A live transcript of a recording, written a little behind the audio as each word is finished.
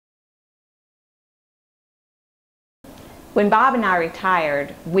When Bob and I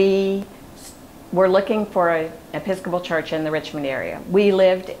retired, we were looking for an Episcopal church in the Richmond area. We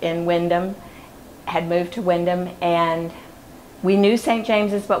lived in Wyndham, had moved to Wyndham, and we knew St.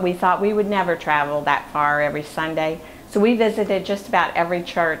 James's, but we thought we would never travel that far every Sunday. So we visited just about every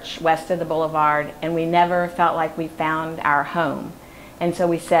church west of the boulevard, and we never felt like we found our home. And so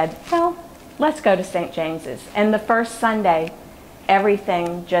we said, well, let's go to St. James's. And the first Sunday,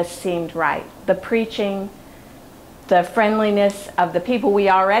 everything just seemed right. The preaching, the friendliness of the people we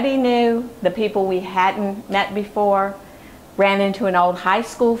already knew, the people we hadn't met before, ran into an old high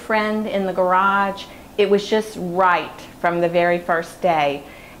school friend in the garage. It was just right from the very first day.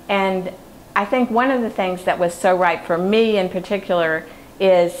 And I think one of the things that was so right for me in particular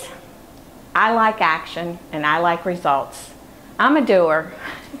is I like action and I like results. I'm a doer.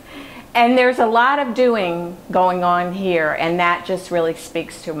 And there's a lot of doing going on here, and that just really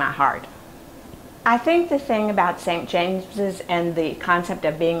speaks to my heart. I think the thing about St. James's and the concept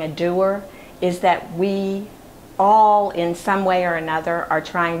of being a doer is that we all, in some way or another, are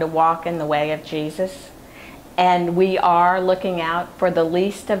trying to walk in the way of Jesus. And we are looking out for the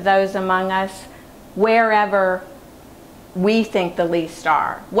least of those among us, wherever we think the least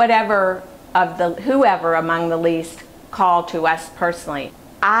are, whoever among the least called to us personally.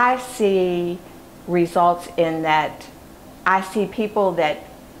 I see results in that I see people that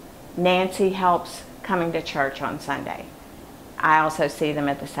Nancy helps coming to church on Sunday. I also see them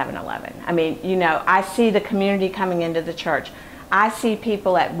at the 7-Eleven. I mean, you know, I see the community coming into the church. I see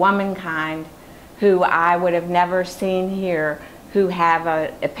people at Womankind who I would have never seen here, who have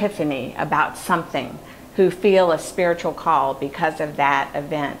an epiphany about something, who feel a spiritual call because of that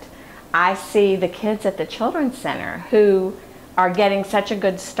event. I see the kids at the Children's Center who are getting such a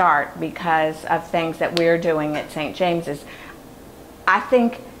good start because of things that we're doing at St. James's. I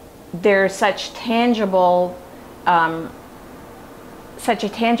think there's such a tangible impact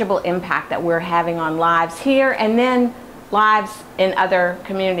that we're having on lives here and then lives in other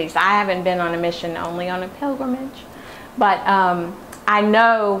communities. I haven't been on a mission, only on a pilgrimage, but I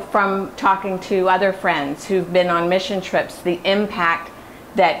know from talking to other friends who've been on mission trips the impact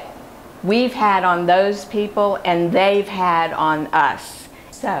that we've had on those people and they've had on us.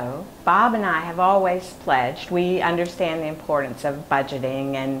 So Bob and I have always pledged, we understand the importance of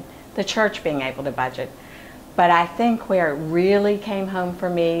budgeting and the church being able to budget. But I think where it really came home for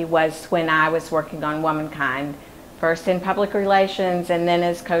me was when I was working on Womankind, first in public relations and then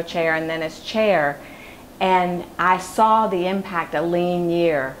as co-chair and then as chair. And I saw the impact a lean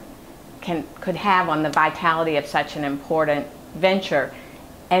year could have on the vitality of such an important venture.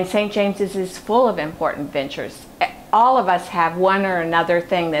 And St. James's is full of important ventures. All of us have one or another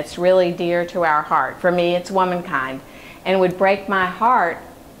thing that's really dear to our heart. For me, it's Womankind. And it would break my heart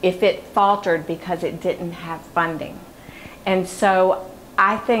if it faltered because it didn't have funding. And so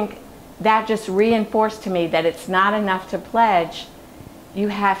I think that just reinforced to me that it's not enough to pledge. You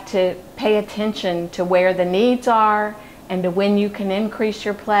have to pay attention to where the needs are and to when you can increase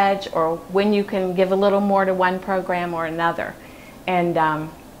your pledge or when you can give a little more to one program or another. And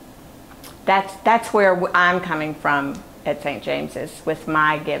that's where I'm coming from at St. James's with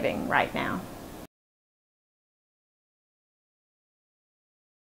my giving right now.